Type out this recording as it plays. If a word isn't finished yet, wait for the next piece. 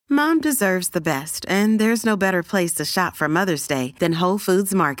Mom deserves the best, and there's no better place to shop for Mother's Day than Whole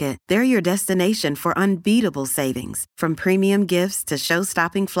Foods Market. They're your destination for unbeatable savings, from premium gifts to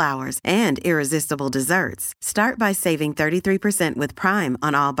show-stopping flowers and irresistible desserts. Start by saving 33% with Prime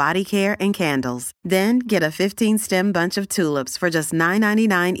on all body care and candles. Then get a 15-stem bunch of tulips for just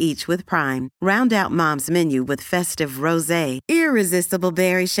 $9.99 each with Prime. Round out Mom's menu with festive rosé, irresistible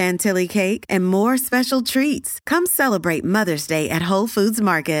berry chantilly cake, and more special treats. Come celebrate Mother's Day at Whole Foods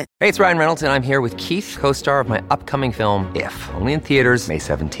Market. Hey, it's Ryan Reynolds, and I'm here with Keith, co-star of my upcoming film, If, only in theaters May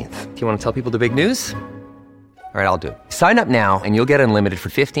 17th. Do you want to tell people the big news? All right, I'll do it. Sign up now and you'll get unlimited for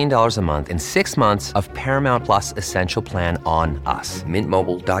 $15 a month and 6 months of Paramount Plus Essential Plan on us.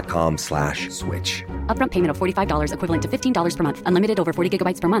 MintMobile.com/switch. Upfront payment of $45 equivalent to $15 per month. Unlimited over 40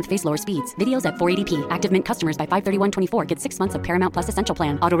 gigabytes per month. Face lower speeds. Videos at 480p. Active Mint customers by 531.24 get 6 months of Paramount Plus Essential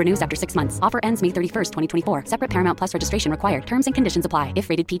Plan. Auto renews after 6 months. Offer ends May 31st, 2024. Separate Paramount Plus registration required. Terms and conditions apply if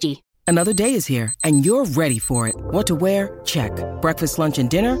rated PG. Another day is here, and you're ready for it. What to wear? Check. Breakfast, lunch, and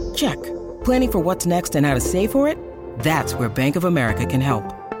dinner? Check. Planning for what's next and how to save for it? That's where Bank of America can help.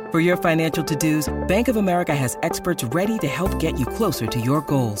 For your financial to-dos, Bank of America has experts ready to help get you closer to your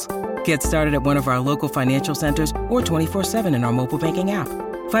goals. Get started at one of our local financial centers or 24/7 in our mobile banking app.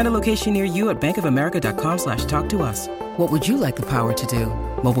 Find a location near you at bankofamerica.com/talktous. What would you like the power to do?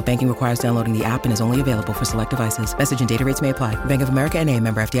 Mobile banking requires downloading the app and is only available for select devices. Message and data rates may apply. Bank of America N.A.,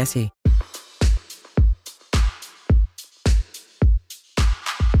 member FDIC.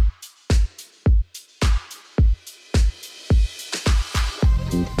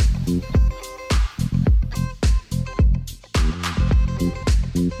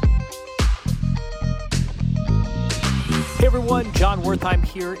 Hey everyone, Jon Wertheim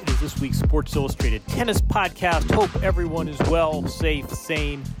here. It is this week's Sports Illustrated Tennis Podcast. Hope everyone is well, safe,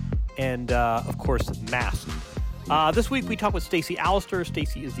 sane, and of course, masked. This week we talk with Stacey Allaster.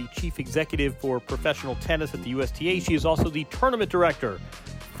 Stacey is the Chief Executive for Professional Tennis at the USTA. She is also the Tournament Director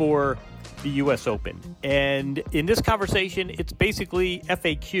for the US Open. And in this conversation, it's basically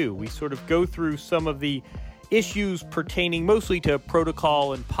FAQ. We sort of go through some of the issues pertaining mostly to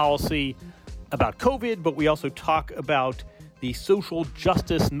protocol and policy about COVID, but we also talk about the social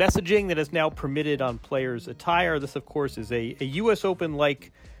justice messaging that is now permitted on players' attire. This, of course, is a U.S. Open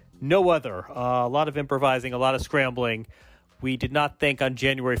like no other. A lot of improvising, a lot of scrambling. We did not think on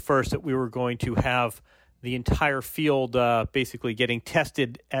January 1st that we were going to have the entire field basically getting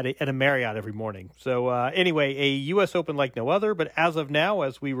tested at a Marriott every morning. So anyway, a U.S. Open like no other. But as of now,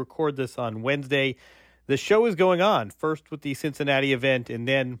 as we record this on Wednesday, the show is going on. First with the Cincinnati event, and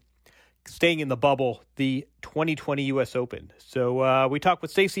then staying in the bubble, the 2020 U.S. Open. So we talked with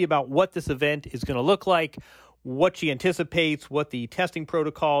Stacey about what this event is going to look like, what she anticipates, what the testing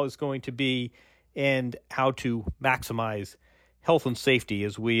protocol is going to be, and how to maximize health and safety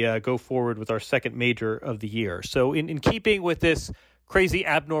as we go forward with our second major of the year. So in keeping with this crazy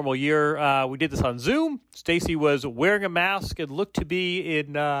abnormal year, we did this on Zoom. Stacey was wearing a mask and looked to be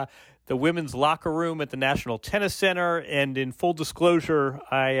in the women's locker room at the National Tennis Center. And in full disclosure,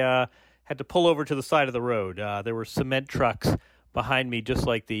 I had to pull over to the side of the road. There were cement trucks behind me, just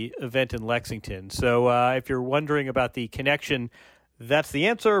like the event in Lexington. So if you're wondering about the connection, that's the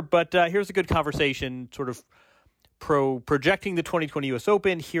answer. But here's a good conversation, sort of projecting the 2020 U.S.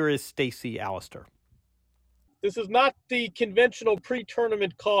 Open. Here is Stacey Allaster. This is not the conventional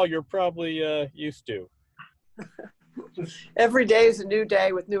pre-tournament call you're probably used to. Every day is a new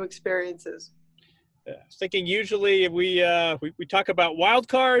day with new experiences. I was thinking usually we talk about wild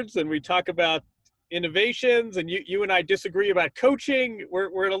cards and we talk about innovations, and you and I disagree about coaching.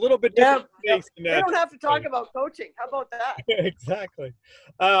 We're in a little bit different space. We don't have to talk about coaching. How about that? Exactly.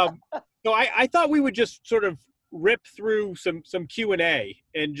 So I thought we would just sort of rip through some Q&A,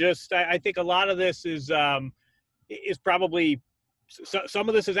 and just I think a lot of this is probably some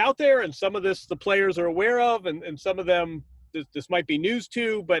of this is out there, and some of this the players are aware of, and some of them this might be news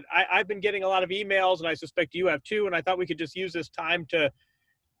to, but I've been getting a lot of emails, and I suspect you have too, and I thought we could just use this time to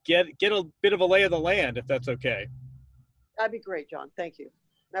get a bit of a lay of the land, if that's okay. That'd be great, John. Thank you.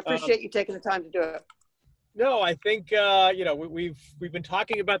 I appreciate you taking the time to do it. No, I think we've been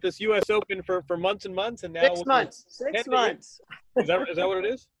talking about this U.S. Open for months and months, and now 6 months. 6 months. Is that what it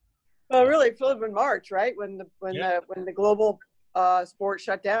is? Well, really, it flew in March, right? When the global sport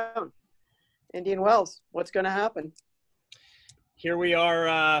shut down. Indian Wells. What's going to happen? Here we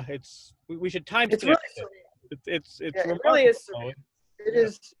are. We should time it's really it's it really is. It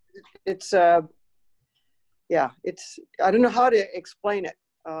is. It's I don't know how to explain it.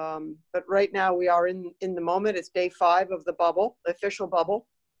 But right now we are in the moment. It's day 5 of the bubble, the official bubble.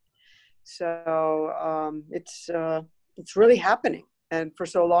 So it's really happening. And for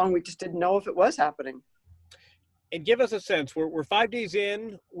so long, we just didn't know if it was happening. And give us a sense. We're 5 days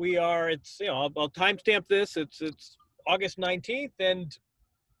in. We are. It's I'll timestamp this. It's August 19th, and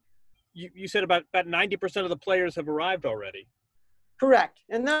you said about 90% of the players have arrived already. Correct.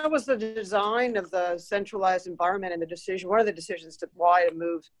 And that was the design of the centralized environment and the decision. One of the decisions to why to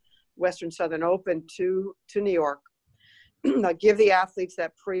move Western Southern Open to New York. Give the athletes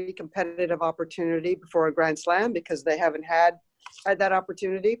that pre-competitive opportunity before a Grand Slam, because they haven't had that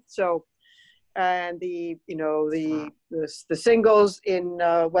opportunity. So, and the singles in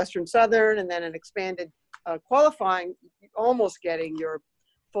Western Southern, and then an expanded qualifying, almost getting your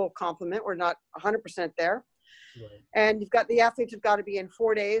full complement. We're not 100% there. Right. And you've got the athletes have got to be in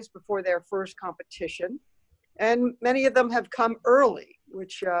 4 days before their first competition. And many of them have come early,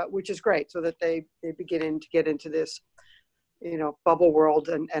 which is great, so that they begin to get into this, bubble world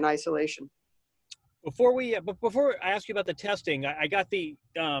and isolation. Before I ask you about the testing, I got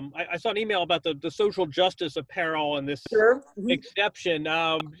I saw an email about the social justice apparel and this exception.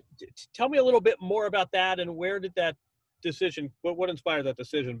 Tell me a little bit more about that, and where did that decision, what inspired that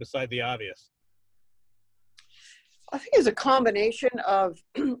decision beside the obvious? I think it's a combination of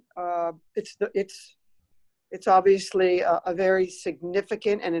it's obviously a very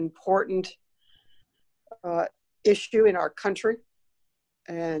significant and important issue in our country,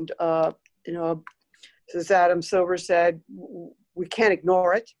 and as Adam Silver said, we can't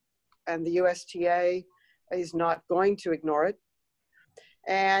ignore it, and the USTA is not going to ignore it.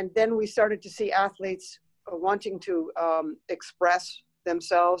 And then we started to see athletes wanting to express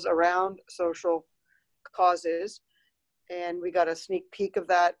themselves around social causes. And we got a sneak peek of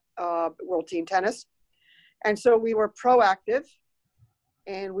that World Team Tennis. And so we were proactive,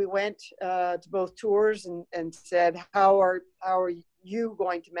 and we went to both tours and said, how are you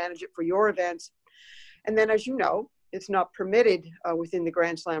going to manage it for your events? And then, as you know, it's not permitted within the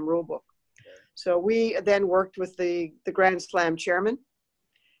Grand Slam rulebook. So we then worked with the Grand Slam chairman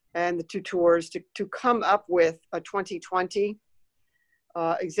and the two tours to come up with a 2020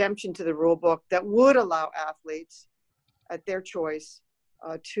 exemption to the rulebook that would allow athletes at their choice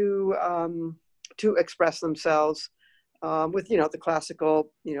to express themselves with the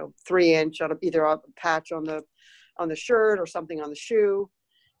classical 3-inch on either a patch on the shirt or something on the shoe,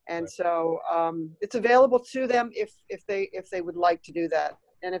 and so it's available to them if they would like to do that,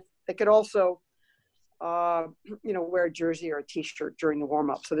 and if they could also wear a jersey or a T-shirt during the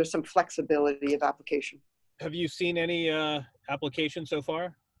warm-up. So there's some flexibility of application. Have you seen any applications so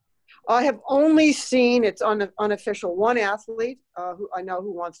far? I have only seen, it's unofficial, one athlete who I know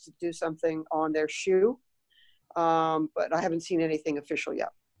who wants to do something on their shoe, but I haven't seen anything official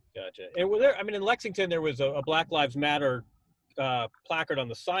yet. Gotcha. And in Lexington, there was a Black Lives Matter placard on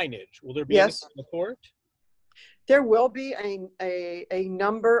the signage. Will there be anything on the court? There will be a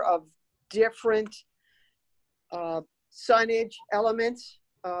number of different signage elements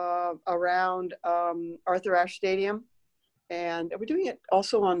around Arthur Ashe Stadium. And are we doing it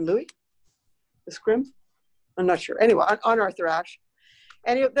also on Louis, the scrim? I'm not sure. Anyway, on Arthur Ashe.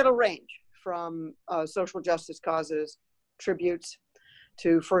 And that'll range from social justice causes, tributes,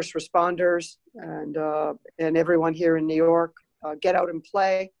 to first responders, and everyone here in New York. Get out and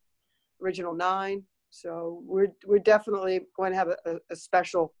play, Original 9. So we're definitely going to have a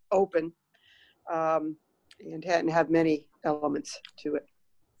special open and have many elements to it.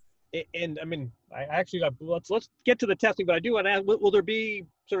 And I actually let's get to the testing, but I do want to ask, will there be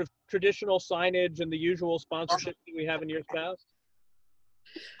sort of traditional signage and the usual sponsorship that we have in years past?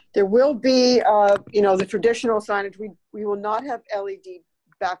 There will be, the traditional signage. We will not have LED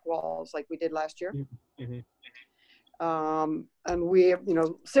back walls like we did last year. Mm-hmm. And we,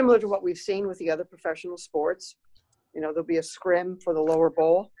 similar to what we've seen with the other professional sports, there'll be a scrim for the lower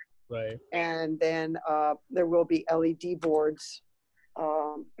bowl. Right. And then there will be LED boards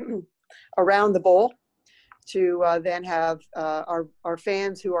around the bowl to then have our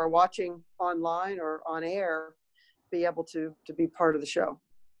fans who are watching online or on air be able to be part of the show.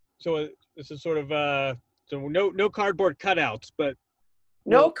 So this is sort of so no cardboard cutouts, but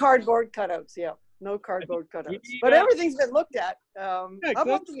no cardboard cutouts. Yeah, no cardboard cutouts. But everything's been looked at. Yeah,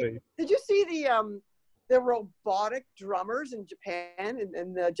 exactly. Did you see the robotic drummers in Japan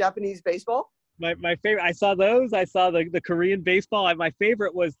in the Japanese baseball? My favorite. I saw those. I saw the Korean baseball. My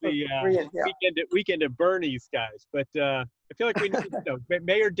favorite was the weekend at Bernie's guys. But I feel like we need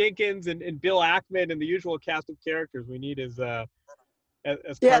Mayor Dinkins and Bill Ackman and the usual cast of characters we need as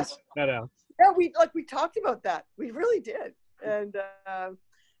yes. cutouts. Yeah, we talked about that. We really did. And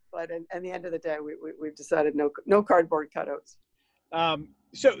but at the end of the day, we've decided no cardboard cutouts.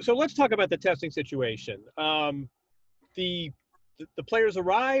 So let's talk about the testing situation. the players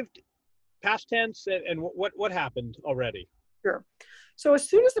arrived, past tense, and what happened already? Sure. So as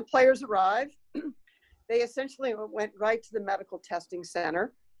soon as the players arrived, they essentially went right to the medical testing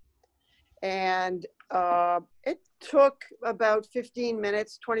center. And it took about 15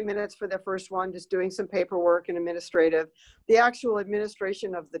 minutes, 20 minutes for their first one, just doing some paperwork and administrative. The actual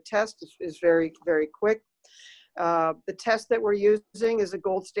administration of the test is very, very quick. The test that we're using is a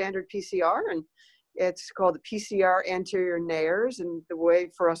gold standard PCR, and it's called the PCR anterior nares. And the way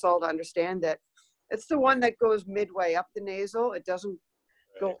for us all to understand that, it's the one that goes midway up the nasal. It doesn't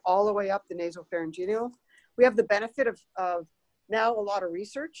go all the way up the nasopharyngeal. We have the benefit of now a lot of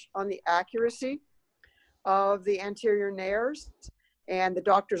research on the accuracy of the anterior nares, and the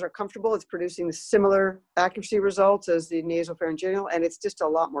doctors are comfortable. It's producing similar accuracy results as the nasopharyngeal, and it's just a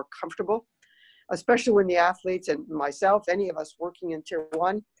lot more comfortable, especially when the athletes and myself, any of us working in tier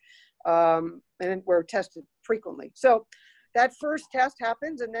 1, and we're tested frequently. So that first test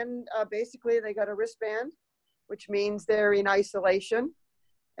happens, and then basically they got a wristband, which means they're in isolation,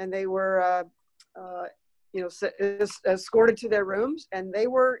 and they were escorted to their rooms, and they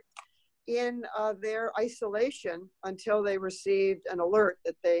were in their isolation until they received an alert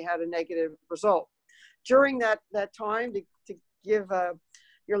that they had a negative result. During that time, to give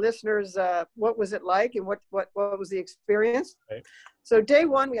your listeners what was it like and what was the experience. Right. So day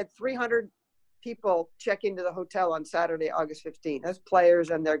 1, we had 300 people check into the hotel on Saturday, August 15th, as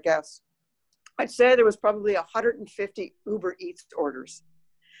players and their guests. I'd say there was probably 150 Uber Eats orders,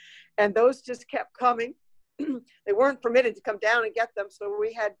 and those just kept coming. They weren't permitted to come down and get them, so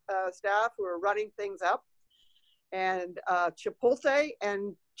we had staff who were running things up. And Chipotle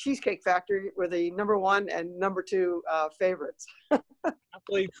and Cheesecake Factory were the number 1 and number 2 favorites.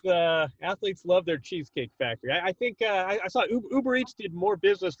 Athletes love their Cheesecake Factory. I think I saw Uber Eats did more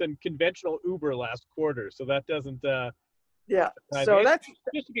business than conventional Uber last quarter, so that doesn't. Yeah. So that's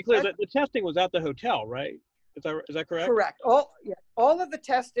just to be clear, the testing was at the hotel, right? Is that correct? Correct. All of the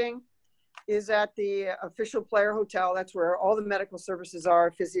testing is at the official player hotel. That's where all the medical services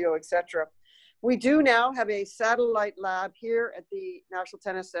are, physio, etc. We do now have a satellite lab here at the National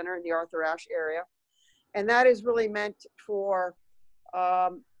Tennis Center in the Arthur Ashe area. And that is really meant for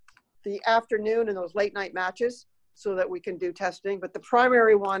the afternoon and those late night matches so that we can do testing. But the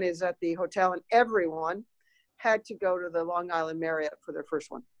primary one is at the hotel, and everyone had to go to the Long Island Marriott for their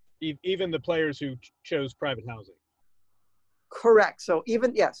first one. Even the players who chose private housing. Correct. So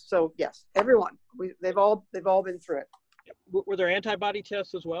yes, everyone. They've all been through it. Were there antibody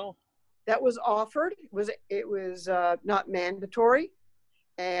tests as well? That was offered. It was not mandatory,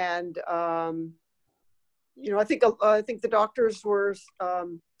 and I think the doctors were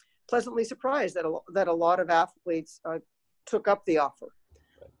pleasantly surprised that a lot of athletes took up the offer.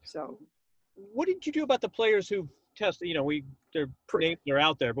 So, what did you do about the players who tested? Their names are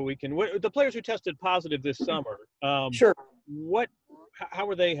out there, but the players who tested positive this summer. Sure. How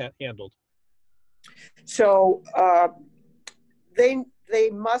were they handled? So they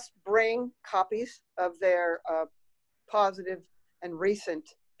must bring copies of their positive and recent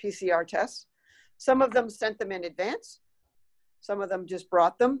PCR tests. Some of them sent them in advance. Some of them just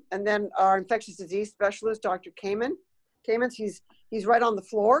brought them. And then our infectious disease specialist, Dr. Kamens, he's right on the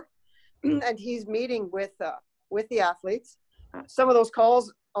floor, and he's meeting with the athletes. Some of those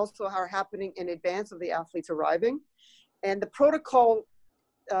calls also are happening in advance of the athletes arriving. And the protocol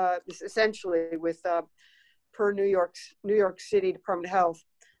is essentially with per New York City Department of Health,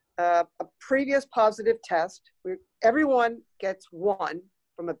 a previous positive test. Everyone gets one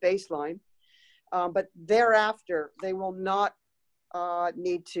from a baseline, but thereafter they will not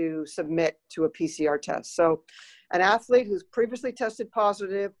need to submit to a PCR test. So an athlete who's previously tested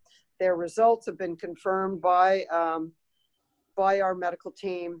positive, their results have been confirmed by our medical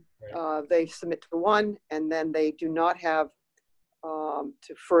team. Right. They submit to one, and then they do not have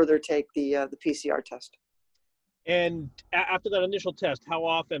to further take the PCR test. And after that initial test, how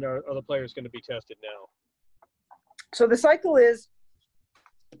often are the players going to be tested now? So the cycle is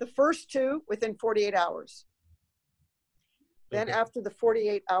the first 2 within 48 hours. Okay. Then after the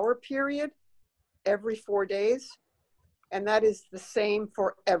 48-hour period, every 4 days. And that is the same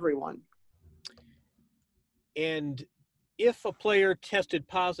for everyone. And if a player tested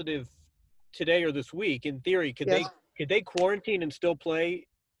positive today or this week, in theory, could they quarantine and still play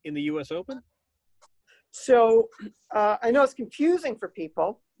in the U.S. Open? So I know it's confusing for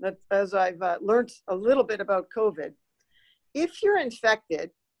people, as I've learned a little bit about COVID. If you're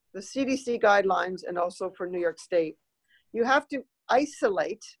infected, the CDC guidelines, and also for New York State, you have to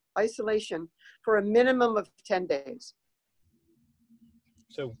isolation for a minimum of 10 days.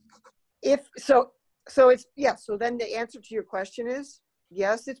 So So it's, yeah, so then the answer to your question is,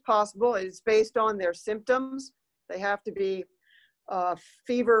 yes, it's possible. It's based on their symptoms. They have to be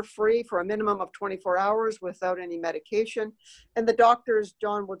fever-free for a minimum of 24 hours without any medication. And the doctors,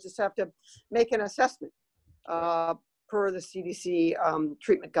 John, will just have to make an assessment per the CDC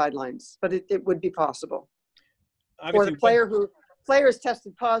treatment guidelines. But it would be possible. Obviously, for the player is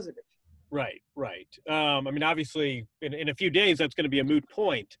tested positive. Right. I mean, obviously, in a few days, that's going to be a moot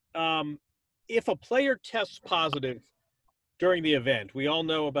point. If a player tests positive during the event, we all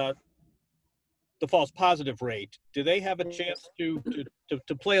know about the false positive rate. Do they have a chance to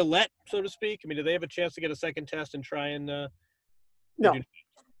play a let, so to speak? I mean, do they have a chance to get a second test and try and? No.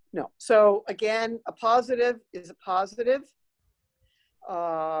 So again, a positive is a positive.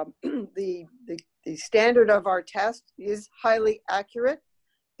 The standard of our test is highly accurate.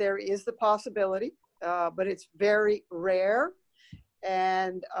 There is the possibility, but it's very rare,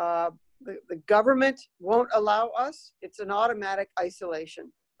 and the government won't allow us. It's an automatic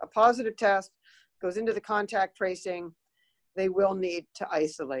isolation. A positive test goes into the contact tracing. They will need to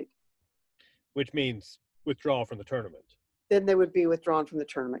isolate. Which means withdrawal from the tournament. Then they would be withdrawn from the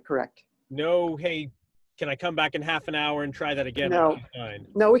tournament, correct? No, hey, can I come back in half an hour and try that again? No,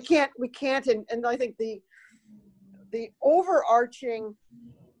 we can't. And I think the overarching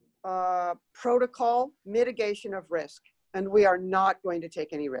protocol, mitigation of risk, and we are not going to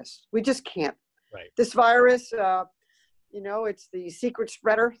take any risks. We just can't. Right. This virus, it's the secret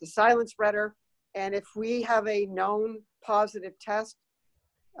spreader, the silent spreader. And if we have a known positive test,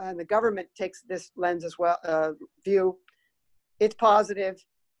 and the government takes this lens as well, view, it's positive,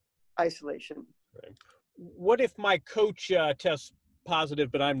 isolation. Right. What if my coach tests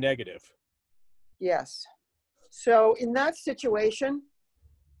positive, but I'm negative? Yes. So in that situation,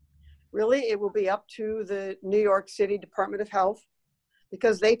 really, it will be up to the New York City Department of Health,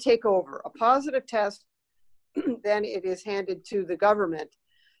 because they take over. A positive test, then it is handed to the government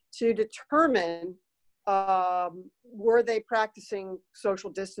to determine, were they practicing social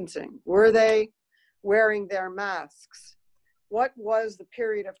distancing? Were they wearing their masks? What was the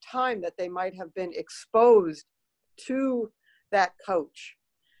period of time that they might have been exposed to that coach?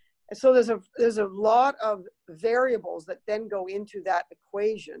 And so there's a lot of variables that then go into that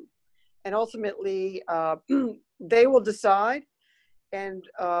equation. And ultimately, they will decide. And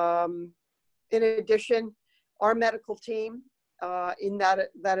in addition, our medical team in that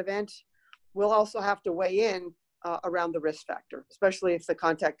event will also have to weigh in around the risk factor, especially if the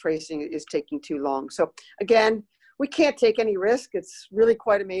contact tracing is taking too long. So again, we can't take any risk. It's really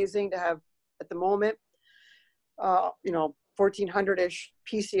quite amazing to have, at the moment, 1,400-ish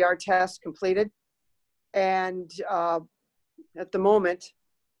PCR tests completed. And at the moment,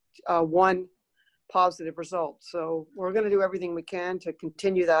 one positive result. So we're going to do everything we can to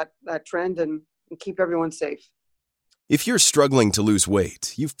continue that trend and keep everyone safe. If you're struggling to lose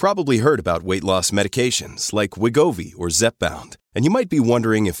weight, you've probably heard about weight loss medications like Wegovy or Zepbound, and you might be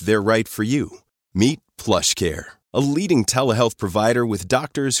wondering if they're right for you. Meet PlushCare, a leading telehealth provider with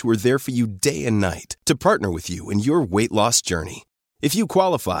doctors who are there for you day and night to partner with you in your weight loss journey. If you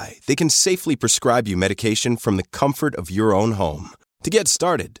qualify, they can safely prescribe you medication from the comfort of your own home. To get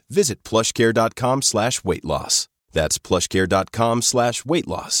started, visit plushcare.com/weightloss. That's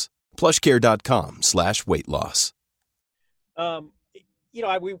plushcare.com/weightloss. plushcare.com/weightloss.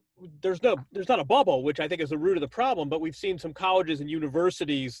 There's not a bubble, which I think is the root of the problem, but we've seen some colleges and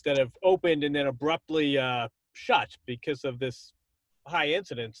universities that have opened and then abruptly shut because of this high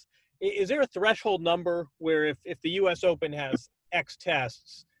incidence. Is there a threshold number where if the U.S. Open has X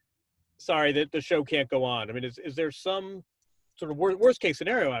tests, that the show can't go on? I mean, is there some sort of worst case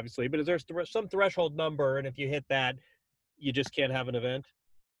scenario, obviously, but is there some threshold number, and if you hit that, you just can't have an event?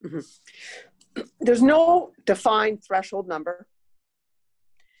 Mm-hmm. There's no defined threshold number.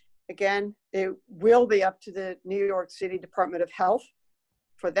 Again, it will be up to the New York City Department of Health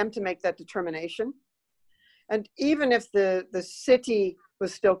for them to make that determination. And even if the city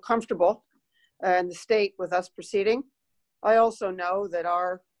was still comfortable and the state with us proceeding, I also know that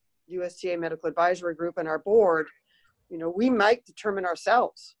our USTA Medical Advisory Group and our board, we might determine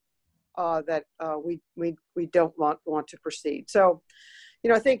ourselves that we don't want to proceed. So,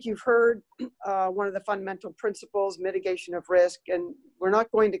 I think you've heard one of the fundamental principles, mitigation of risk, and we're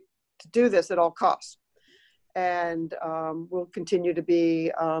not going to do this at all costs. And we'll continue to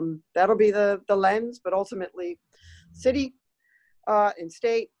be, that'll be the lens, but ultimately city and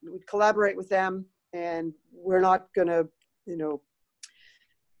state, we collaborate with them, and we're not going to,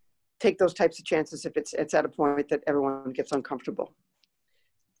 take those types of chances if it's at a point that everyone gets uncomfortable.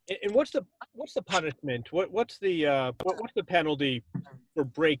 And what's the punishment? What's the penalty for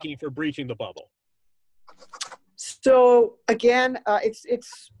breaching the bubble? So again,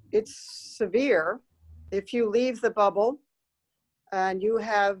 it's severe. If you leave the bubble and you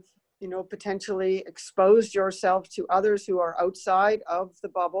have, potentially exposed yourself to others who are outside of the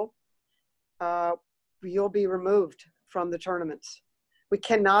bubble, you'll be removed from the tournaments. We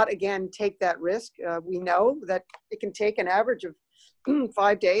cannot, again, take that risk. We know that it can take an average of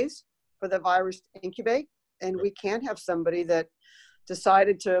 5 days for the virus to incubate, and we can't have somebody that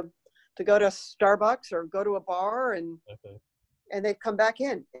decided to go to Starbucks or go to a bar and they've come back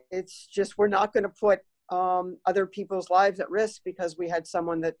in. It's just, we're not going to put other people's lives at risk because we had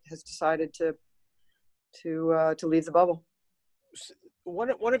someone that has decided to leave the bubble.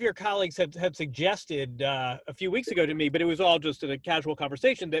 One of your colleagues had suggested a few weeks ago to me, but it was all just in a casual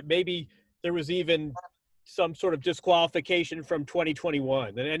conversation, that maybe there was even some sort of disqualification from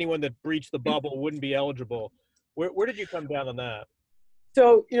 2021, that anyone that breached the bubble wouldn't be eligible. Where did you come down on that?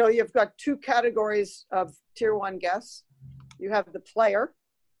 So, you've got two categories of tier 1 guests. You have the player,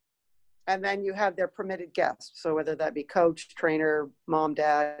 and then you have their permitted guests. So whether that be coach, trainer, mom,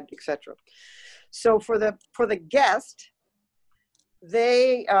 dad, etc. So for the guest,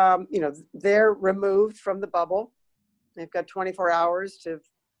 they, they're removed from the bubble. They've got 24 hours to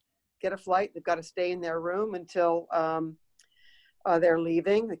get a flight. They've got to stay in their room until they're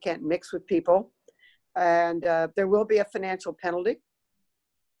leaving. They can't mix with people. And there will be a financial penalty.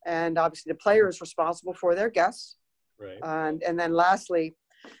 And obviously the player is responsible for their guests. Right. And then lastly,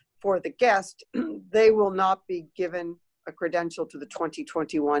 for the guest, they will not be given a credential to the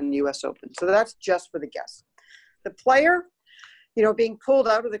 2021 US Open. So that's just for the guests. The player, being pulled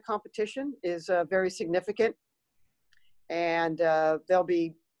out of the competition is very significant. And they'll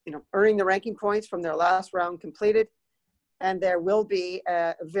be, earning the ranking points from their last round completed. And there will be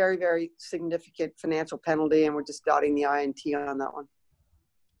a very, very significant financial penalty. And we're just dotting the I and T on that one.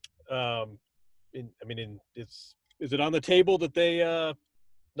 Is it on the table that they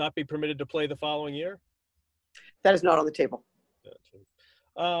not be permitted to play the following year? That is not on the table.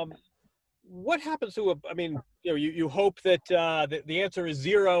 What happens to you hope that the answer is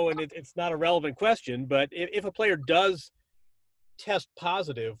 0 and it's not a relevant question, but if a player does test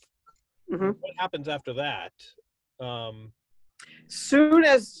positive, what happens after that? So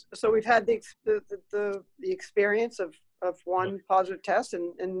we've had the experience of one positive test,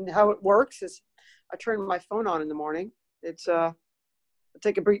 and how it works is I turn my phone on in the morning. It's I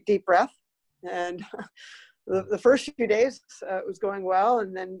take a deep breath, and the first few days it was going well,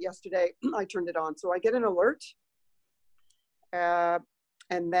 and then yesterday I turned it on. So I get an alert, and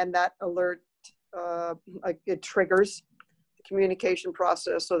then that alert it triggers the communication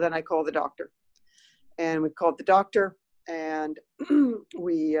process. So then I call the doctor, and we called the doctor, and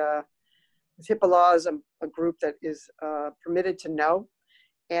we with HIPAA laws, a group that is permitted to know.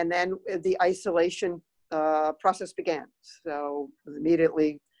 And then the isolation process began. So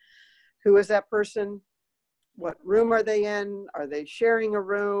immediately, who is that person? What room are they in? Are they sharing a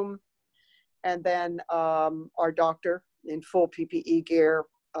room? And then our doctor in full PPE gear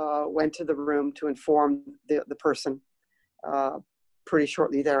went to the room to inform the person pretty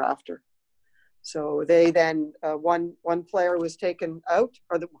shortly thereafter. So they then, one player was taken out,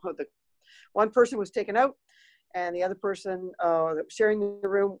 or the one person was taken out, and the other person that was sharing the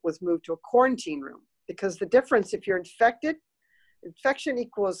room was moved to a quarantine room. Because the difference, if you're infected, infection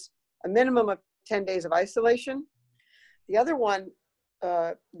equals a minimum of 10 days of isolation. The other one,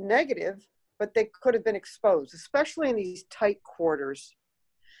 negative, but they could have been exposed, especially in these tight quarters.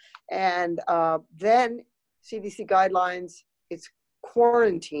 And then CDC guidelines, it's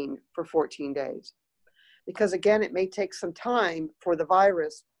quarantine for 14 days. Because again, it may take some time for the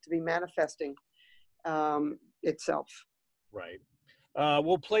virus to be manifesting itself. Right.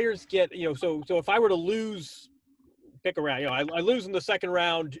 Will players get, so if I were to lose, pick a round, I lose in the second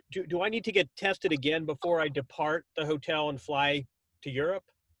round, do I need to get tested again before I depart the hotel and fly to Europe?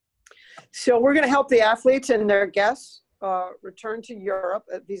 So we're going to help the athletes and their guests return to Europe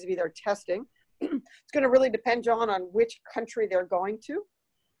vis-a-vis their testing. It's going to really depend, John, on which country they're going to.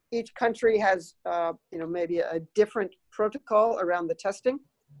 Each country has, maybe a different protocol around the testing.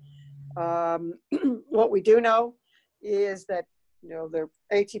 What we do know is that, the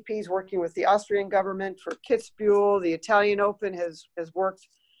ATP is working with the Austrian government for Kitzbühel. The Italian Open has worked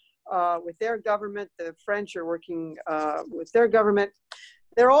with their government. The French are working with their government.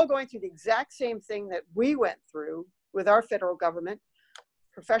 They're all going through the exact same thing that we went through with our federal government.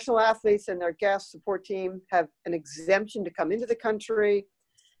 Professional athletes and their guest support team have an exemption to come into the country,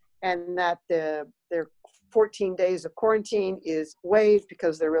 and that their 14 days of quarantine is waived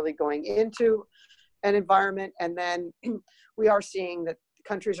because they're really going into an environment. And then we are seeing that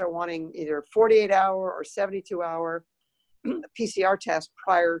countries are wanting either 48-hour or 72-hour PCR test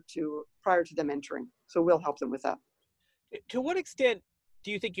prior to them entering. So we'll help them with that. To what extent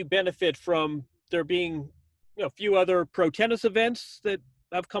do you think you benefit from there being a few other pro tennis events that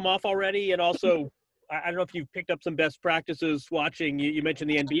have come off already? And also, I don't know if you've picked up some best practices watching, you mentioned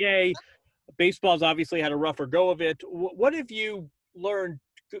the NBA, baseball's obviously had a rougher go of it. What have you learned,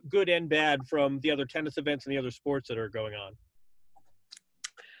 good and bad, from the other tennis events and the other sports that are going on?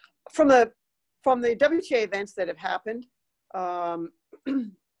 From the WTA events that have happened, I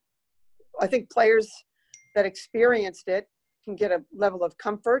think players that experienced it can get a level of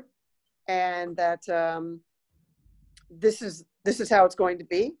comfort, and that this is how it's going to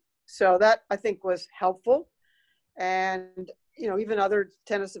be. So that, I think, was helpful. And even other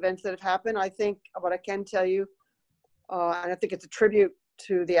tennis events that have happened, I think what I can tell you, and I think it's a tribute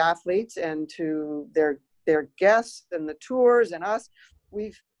to the athletes and to their guests and the tours and us,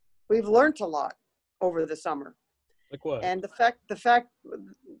 we've learned a lot over the summer. Like what? And the fact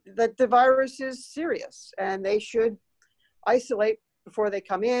that the virus is serious and they should isolate before they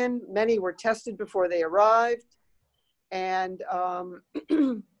come in. Many were tested before they arrived. And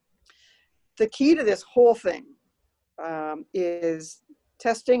the key to this whole thing is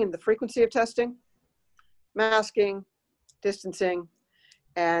testing and the frequency of testing, masking, distancing.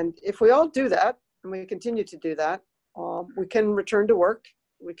 And if we all do that, and we continue to do that, we can return to work,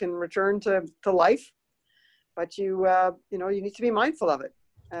 we can return to life. But you need to be mindful of it.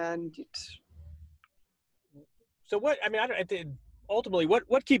 And so ultimately,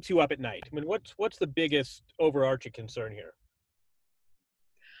 what keeps you up at night? I mean, what's the biggest overarching concern here?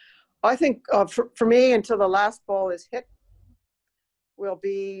 I think for me, until the last ball is hit, will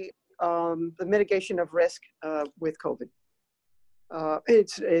be the mitigation of risk with COVID.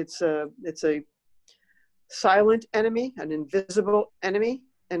 It's a silent enemy, an invisible enemy,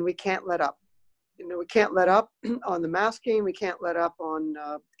 and we can't let up. We can't let up on the masking. We can't let up on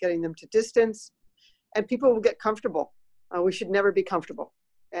getting them to distance, and people will get comfortable. We should never be comfortable,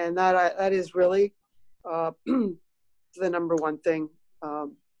 and that is really the number one thing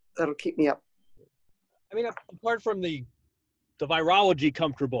that'll keep me up. I mean, apart from the virology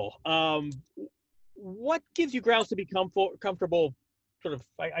comfortable, what gives you grounds to be comfortable? Sort of,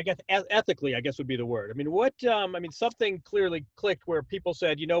 I guess, ethically, I guess would be the word. I mean, something clearly clicked where people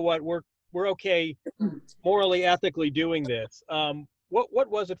said, you know what, we're okay morally, ethically doing this. What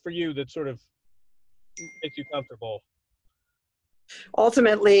was it for you that sort of makes you comfortable?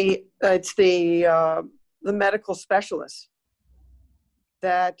 Ultimately, it's the medical specialists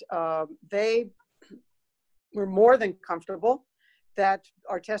that they were more than comfortable that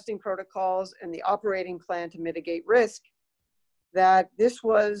our testing protocols and the operating plan to mitigate risk, that this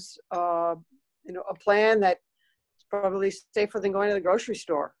was a plan that's probably safer than going to the grocery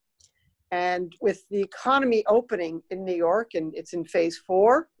store. And with the economy opening in New York, and it's in phase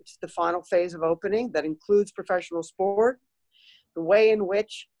 4, which is the final phase of opening, that includes professional sport, the way in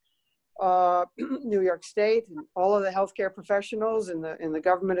which New York State and all of the healthcare professionals and the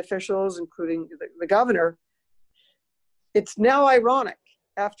government officials, including the governor, it's now ironic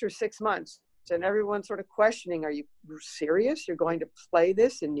after 6 months, and everyone's sort of questioning, are you serious? You're going to play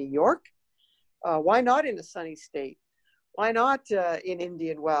this in New York? Why not in a sunny state? Why not in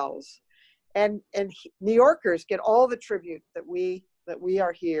Indian Wells? And New Yorkers get all the tribute that we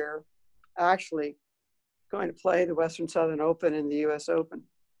are here actually going to play the Western Southern Open and the U.S. Open.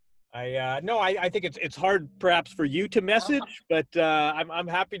 I think it's hard perhaps for you to message, but I'm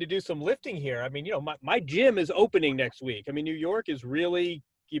happy to do some lifting here. I mean, my gym is opening next week. I mean, New York is really,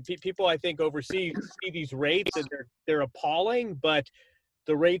 people I think overseas see these rates and they're appalling, but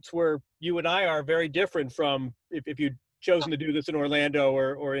the rates where you and I are very different from if you'd chosen to do this in Orlando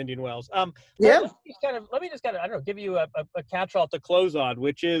or Indian Wells. Yeah. Let me just I don't know, give you a catch-all to close on,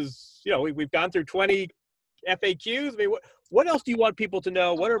 which is, we've gone through 20 FAQs. I mean, what else do you want people to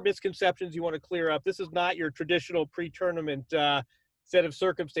know? What are misconceptions you want to clear up? This is not your traditional pre-tournament set of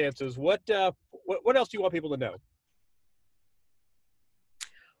circumstances. What else do you want people to know?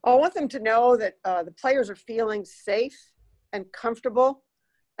 I want them to know that the players are feeling safe and comfortable,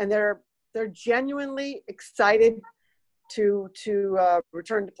 and they're genuinely excited to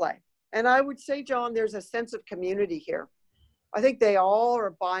return to play. And I would say, John, there's a sense of community here. I think they all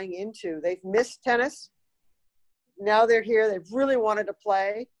are buying into. They've missed tennis. Now they're here. They've really wanted to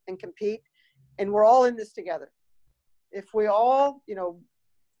play and compete, and we're all in this together. If we all,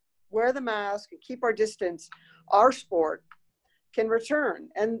 wear the mask and keep our distance, our sport can return.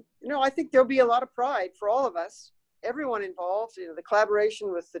 And, I think there'll be a lot of pride for all of us, everyone involved, the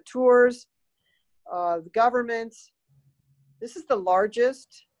collaboration with the tours, the governments, This is the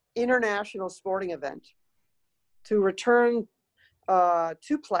largest international sporting event to return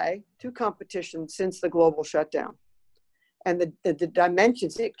to competition since the global shutdown. And the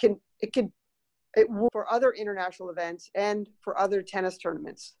dimensions, it for other international events and for other tennis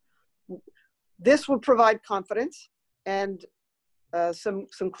tournaments. This will provide confidence and some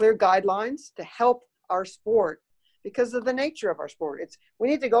clear guidelines to help our sport because of the nature of our sport. We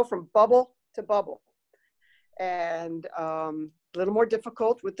need to go from bubble to bubble, and a little more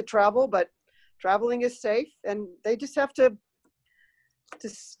difficult with the travel, but traveling is safe, and they just have to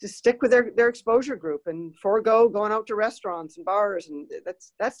stick with their exposure group and forego going out to restaurants and bars, and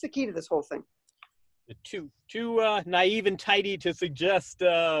that's the key to this whole thing. Too naive and tidy to suggest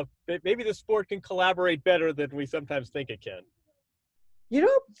that maybe the sport can collaborate better than we sometimes think it can. You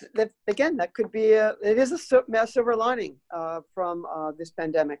know, that could be it is a silver lining from this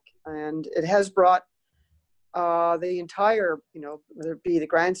pandemic, and it has brought the entire, whether it be the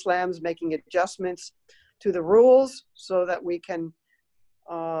Grand Slams, making adjustments to the rules so that we can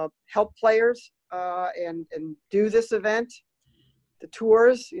help players and do this event. The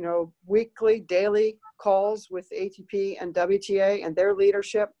tours, weekly, daily calls with ATP and WTA and their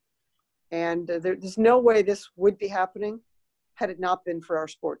leadership. And there's no way this would be happening had it not been for our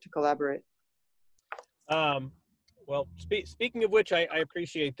sport to collaborate. Well, speaking of which, I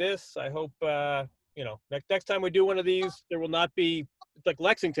appreciate this. I hope, next time we do one of these, there will not be, it's like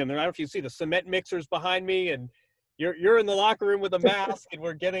Lexington. I don't know if you see the cement mixers behind me, and you're in the locker room with a mask, and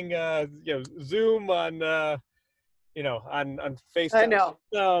we're getting, Zoom on, on FaceTime. I know.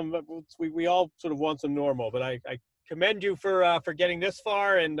 We all sort of want some normal, but I commend you for getting this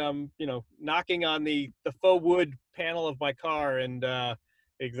far and, knocking on the faux wood panel of my car. And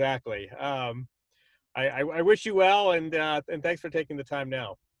exactly. I wish you well, and thanks for taking the time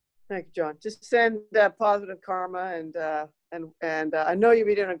now. Thank you, John. Just send positive karma, and I know you'll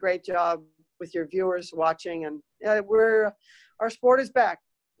be doing a great job with your viewers watching. And our sport is back.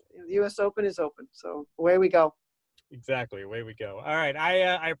 The U.S. Open is open, so away we go. Exactly, away we go. All right,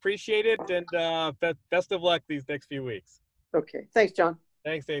 I appreciate it, and best of luck these next few weeks. Okay, thanks, John.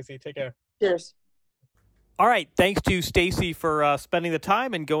 Thanks, Stacey. Take care. Cheers. All right, thanks to Stacey for spending the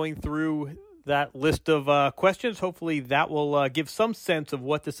time and going through that list of questions. Hopefully that will give some sense of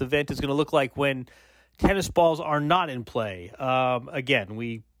what this event is going to look like when tennis balls are not in play. Again,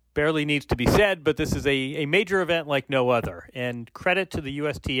 we barely needs to be said, but this is a major event like no other. And credit to the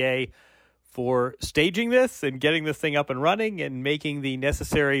USTA for staging this and getting this thing up and running and making the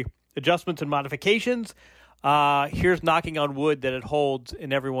necessary adjustments and modifications. Here's knocking on wood that it holds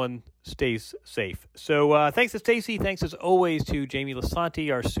and everyone stays safe. So thanks to Stacey. Thanks as always to Jamie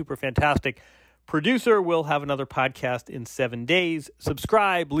Lasanti, our super fantastic producer. We'll have another podcast in 7 days.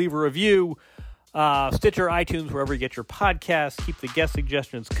 Subscribe, leave a review, Stitcher, iTunes, wherever you get your podcasts. Keep the guest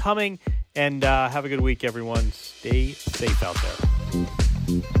suggestions coming, and have a good week, everyone. Stay safe out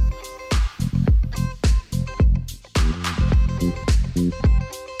there.